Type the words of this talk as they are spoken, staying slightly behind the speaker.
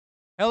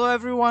Hello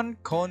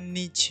everyone,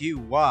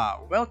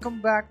 konnichiwa.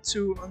 Welcome back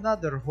to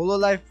another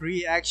Hololive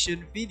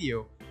reaction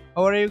video.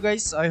 How are you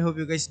guys? I hope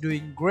you guys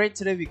doing great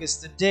today because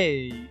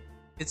today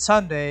it's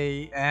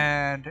Sunday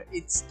and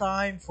it's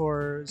time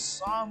for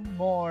some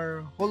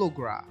more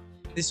Hologra.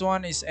 This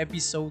one is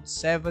episode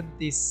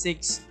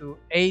 76 to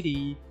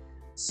 80.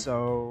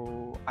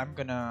 So I'm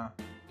gonna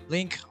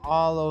link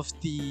all of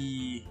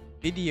the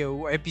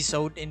video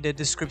episode in the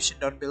description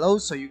down below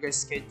so you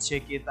guys can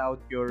check it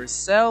out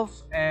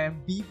yourself.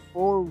 And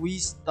before we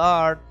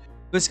start,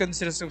 please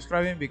consider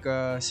subscribing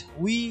because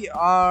we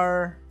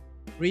are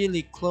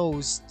really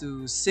close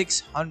to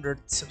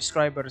 600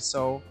 subscribers,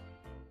 so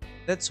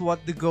that's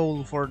what the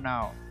goal for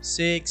now,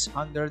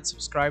 600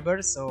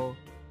 subscribers. So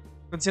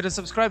consider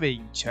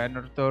subscribing.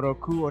 Channel登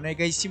録お願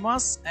いしま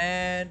す.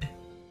 And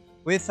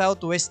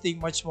without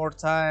wasting much more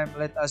time,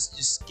 let us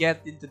just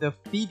get into the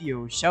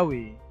video, shall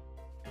we?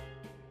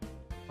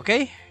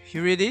 Okay,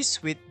 here it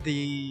is with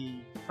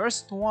the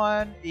first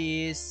one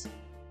is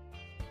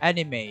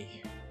anime.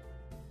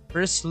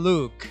 First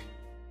look.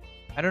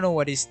 I don't know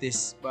what is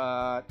this,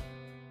 but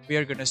we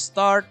are gonna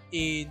start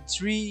in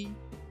 3,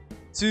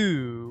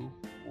 2,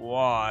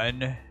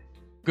 1,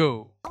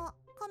 go.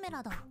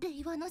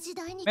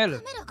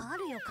 Mel.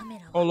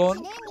 Hold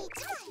on.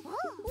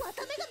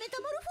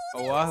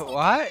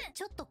 What?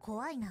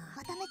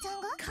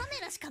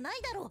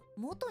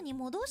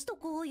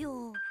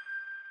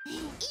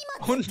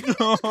 Oh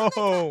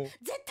no!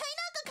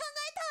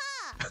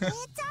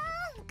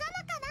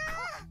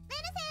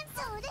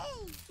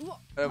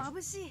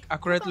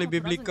 Accurately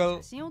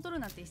biblical.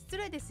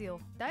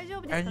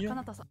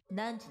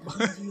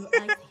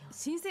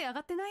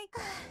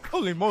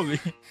 Holy moly!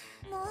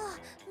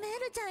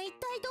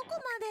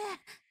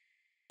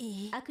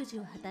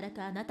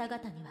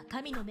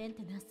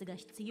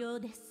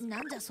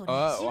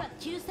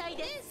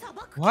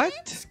 What?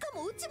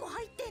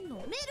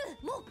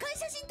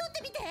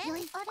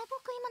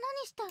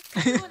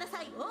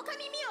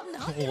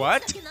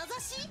 What?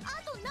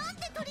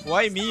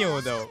 Why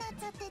Mio though?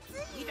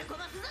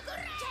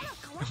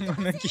 I'm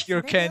gonna kick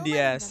your candy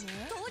ass.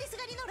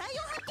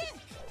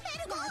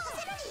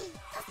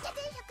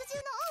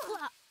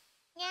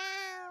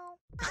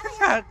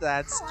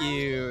 That's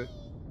cute.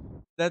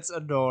 That's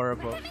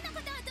adorable.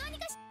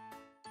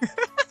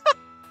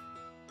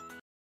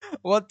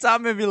 What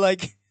time may be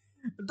like,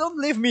 don't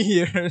leave me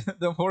here.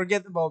 Don't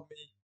forget about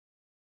me.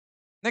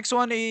 Next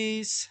one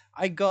is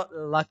I Got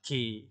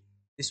Lucky.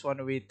 This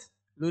one with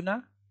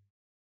Luna.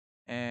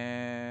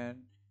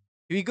 And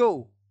here we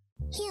go.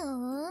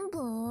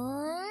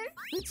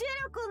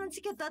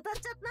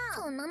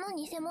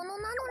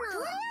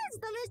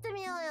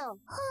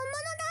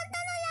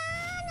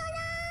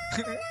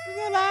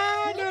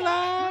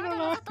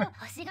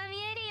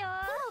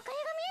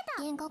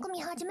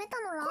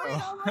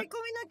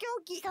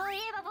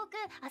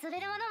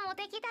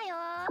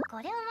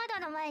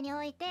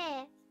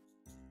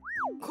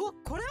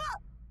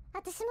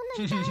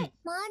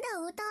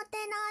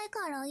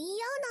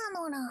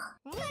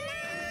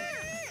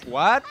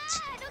 What?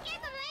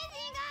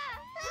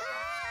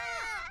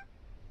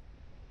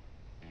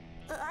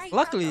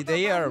 Luckily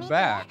they are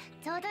back.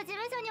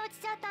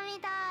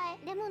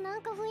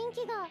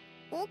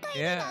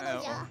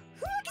 Yeah.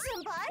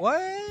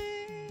 What?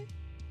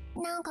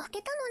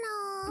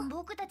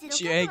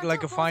 She ate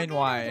like a fine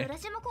wine.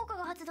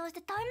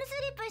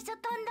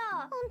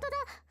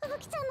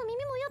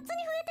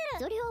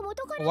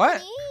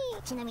 What?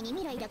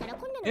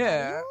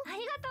 Yeah.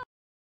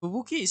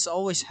 Fubuki is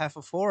always have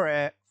a four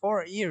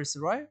ears,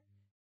 right?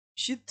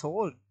 She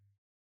told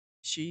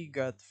she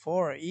got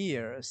 4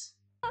 ears.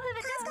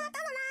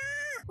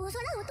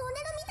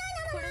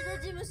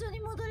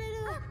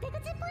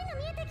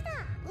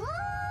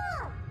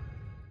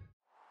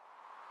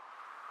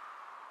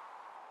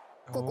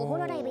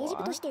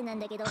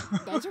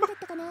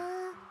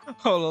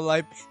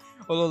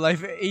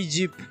 Hololive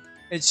Egypt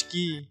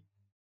HK.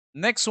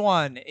 Next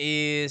one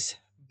is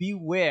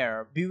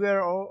Beware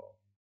of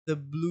the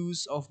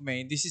Blues of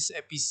Maine. This is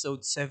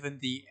episode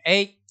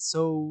 78.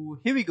 So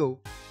here we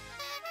go.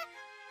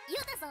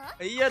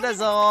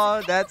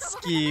 Yodazo, that's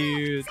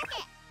cute.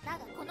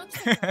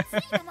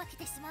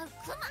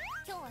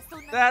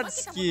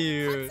 That's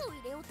cute.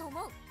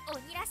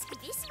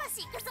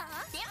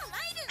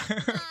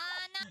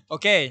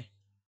 Okay,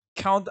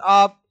 count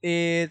up.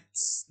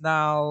 It's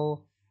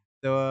now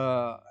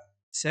the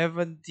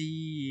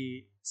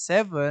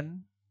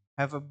 77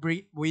 have a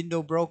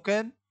window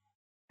broken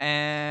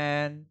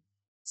and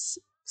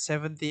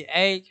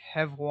 78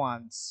 have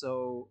 1.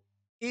 So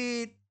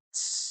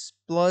it's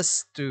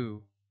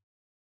 +2.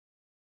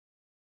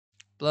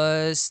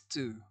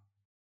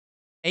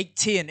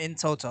 18 in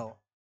total.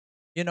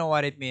 You know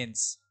what it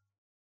means.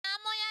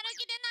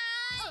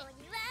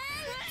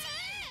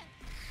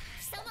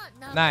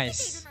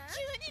 Nice.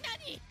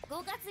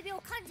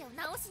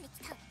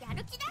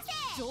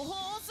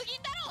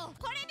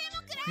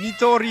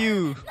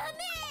 Nitoryu.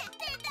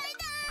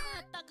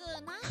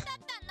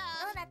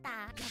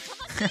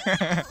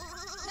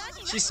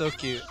 She's so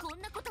cute.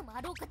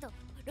 と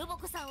ロボ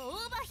コさんをオ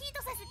ーバーヒー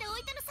トさせてお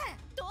いたのさ。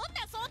どん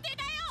な想定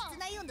だよ。室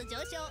内温度上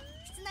昇、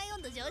室内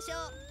温度上昇。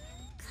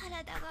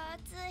体が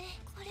熱い。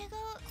これが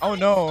Oh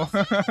no. 熱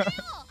い。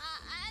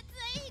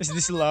 Is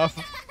this love? か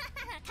か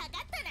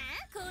ったな。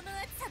この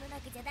暑さの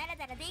中じゃダラ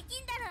ダラできん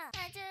だろ。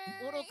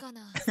愚か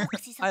な。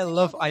I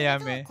love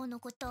Ayame. この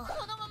こと。こ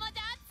のままじ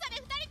ゃ暑さで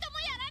二人とも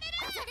やられる。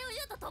ダジャレを言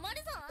うと止ま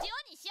るぞ。塩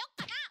にしよっ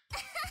かな。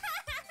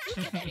イ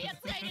ケてるや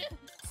つがいる。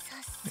さ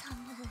っさ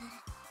む。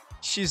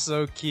 She's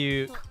so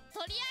cute. と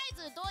りあえ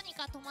ずどうに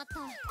か止まった。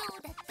どう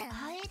だった。お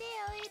いで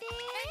おいで。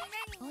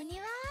お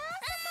庭。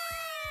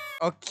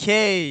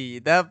 Okay,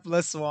 that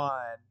plus one.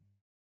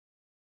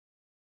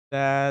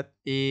 That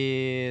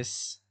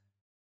is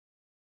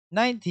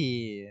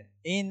 90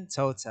 in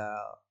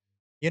total.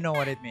 You know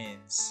what it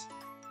means.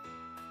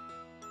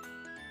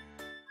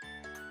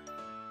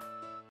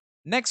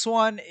 Next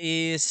one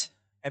is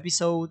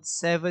episode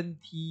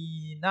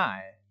 79,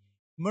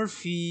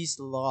 Murphy's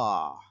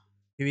Law.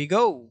 Here we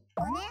go.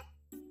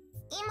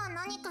 今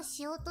何か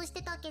しようとし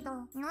てたけど、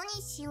何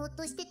しよう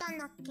としてたん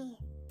だっけ。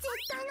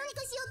絶対何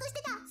かしようとし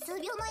てた。数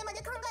秒前ま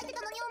で考えて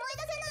たのに思い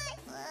出せ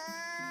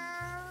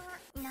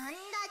ない。なんだっ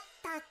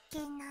たっけ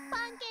な。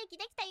パンケーキ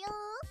できたよ。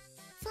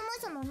そも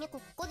そもミコ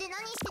ここで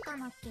何してたん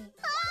だっけ。あ、パン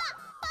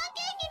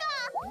ケーキだ。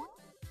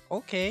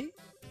 Okay. ミ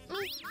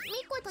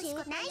コって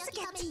ナイス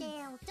キャッチ。お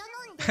茶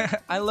飲んで。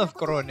I love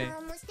Corone.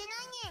 何もしてない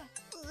ね。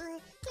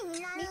気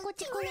になる。ミコ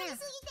チコね。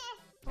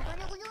他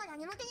のことは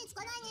何も手につ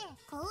かないね。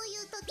こうい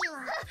う時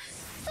は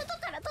外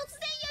から突然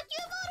野球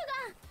ボ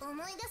ールが。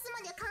思い出す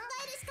まで考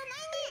えるしかな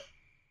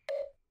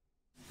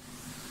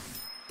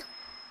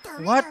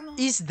いね。 What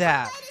is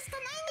that?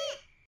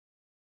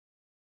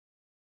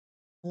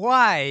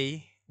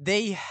 Why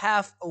they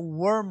have a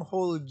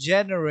wormhole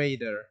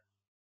generator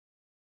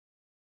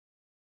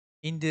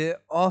in the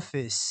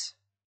office?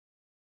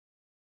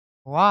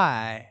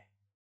 Why?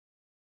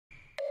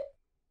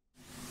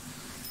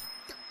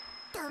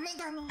 ダメ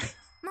だね。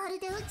まる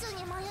で宇宙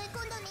に迷い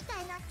込んだみた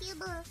いな気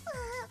分。神、ミ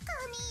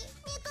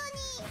コに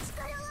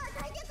力を与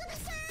えてくだ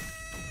さい。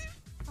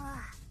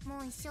ああ、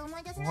もう一生思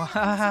い出せないかもし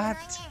れない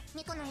ね。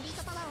ミコのエリー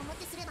トパワーをもっ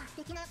てすれば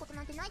できないこと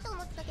なんてないと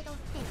思ってたけど、で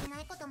きな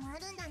いこともあ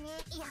るんだね。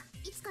いや、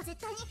いつか絶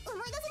対に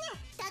思い出すね。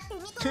だって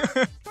ミコ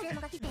誰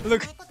もが来てできな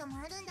いことも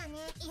あるんだね。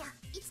いや、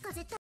いつか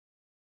絶対。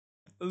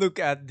 Look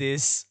at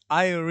this.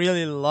 I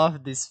really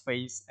love this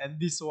face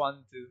and this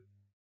one too.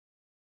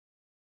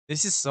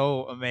 This is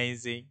so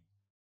amazing.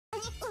 思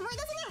い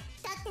出すね。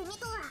だってミ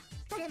コは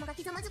誰もが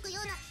ひざまずく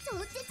ような超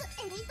絶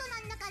エリートな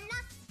んだから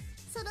な。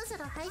そろそ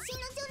ろ配信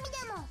の準備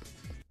でも。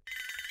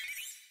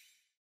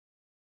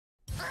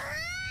ああ、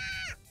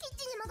キッ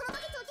チンにマグマバ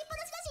ケツ置きっぱ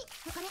なしだし、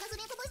お金ガソ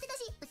リンこぼしてた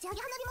し、打ち上げ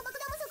花火も爆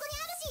弾もそこに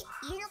あるし、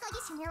家の鍵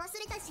閉め忘れ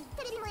たし、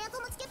テレビもエアコ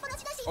ンもつけっぱな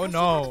しだし、 Oh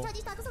no. チャー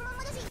ジした後そのま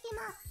んまだし、今ソ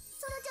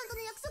ラちゃんと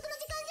の約束の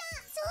時間じゃ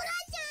ん。ソラ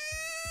ちゃん。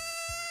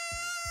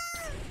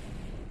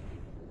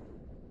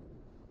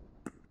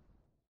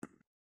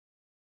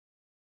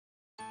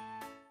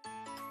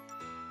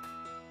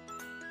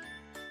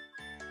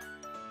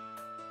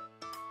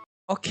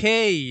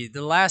 Okay,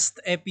 the last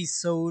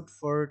episode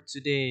for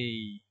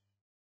today.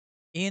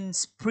 In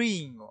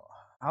spring.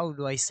 How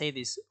do I say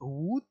this?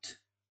 Wood?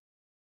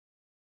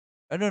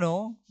 I don't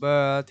know,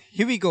 but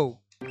here we go.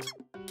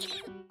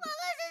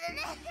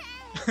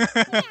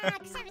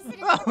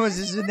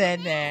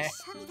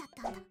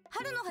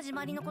 春の始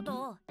まりのこと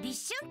を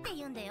立春って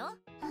言うんだよ。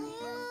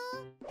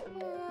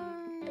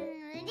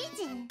リ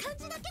チ漢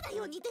字だけだ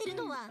よ似てる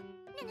のは。ね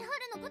えねえ、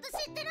春のこと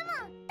知ってるも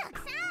んたく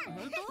さん。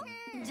本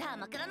当？じゃあ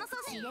枕草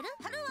子入れる？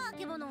春はあ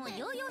けぼの、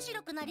ようよう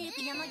白くなりゆ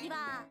く山際。春は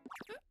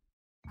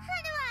あ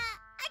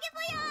げぼ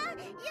よ、よう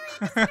や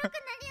く白くなり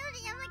ゆ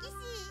る山岸。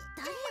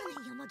誰やね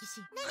ん山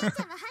岸。ねねちゃ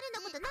んは春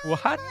のことなんも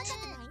分かってないね。ね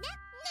ね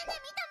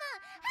見たもん、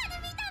春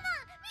見たもん、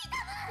見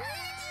たもん。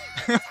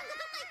ちゃんがど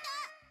こ行った？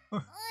あれ、み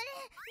んな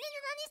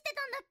何して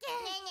たんだっけ？ね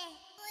えねえ、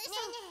ねえ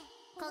ねえ、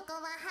ここ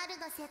は春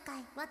の世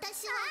界。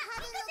私は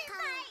春の神。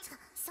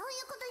そうい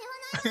うこと言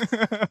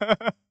わ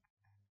ない。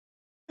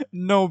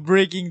 No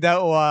breaking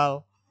that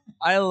wall.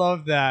 I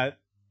love that.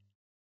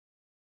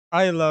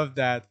 I love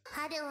that.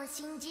 春を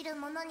信じる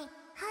者に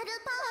春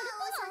パワー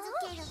を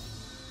授ける。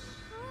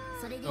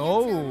それで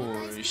Oh,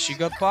 she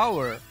got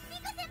power. ミ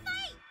コ先輩。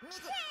ミコ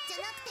じゃ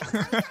なくて神様っ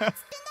つってんだ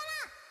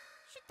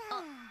ろ。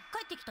あ、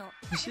帰ってきた。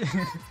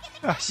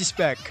Ah, she's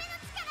back. 頭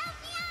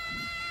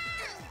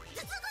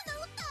痛が治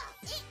った。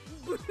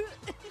春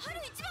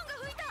一番が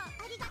吹いた。あ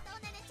りがとう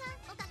ねねちゃん。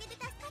おかげで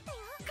助かったよ。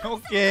 Okay. 春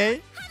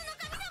の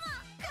神様、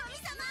神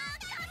様、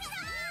神様。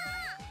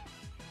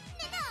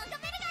ねなおが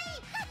めるがい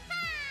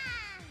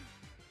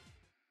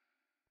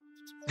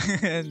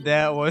い。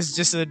 That was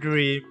just a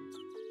dream.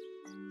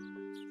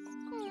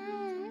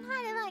 春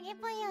はゲ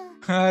ポよ。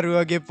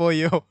 Haruage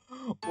poyo.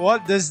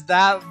 What does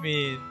that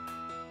mean?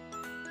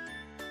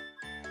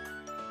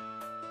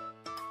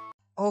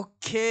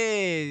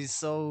 Okay,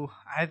 so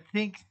I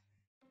think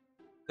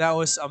that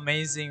was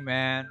amazing,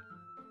 man.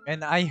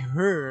 And I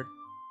heard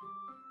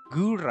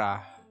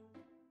Gura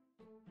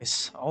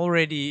is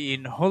already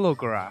in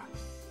Hologra.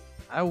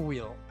 I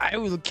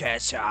will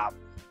catch up.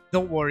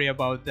 Don't worry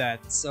about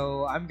that.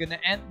 So I'm gonna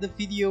end the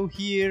video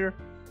here.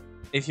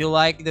 If you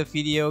like the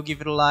video,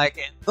 give it a like,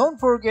 and don't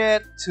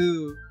forget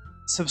to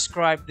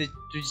subscribe to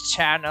the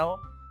channel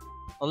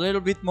a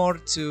little bit more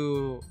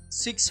to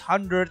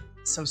 600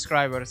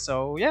 subscribers.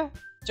 So yeah,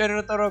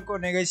 channel登録お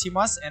願いし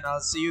ます, and I'll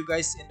see you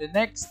guys in the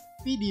next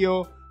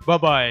video. Bye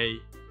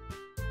bye.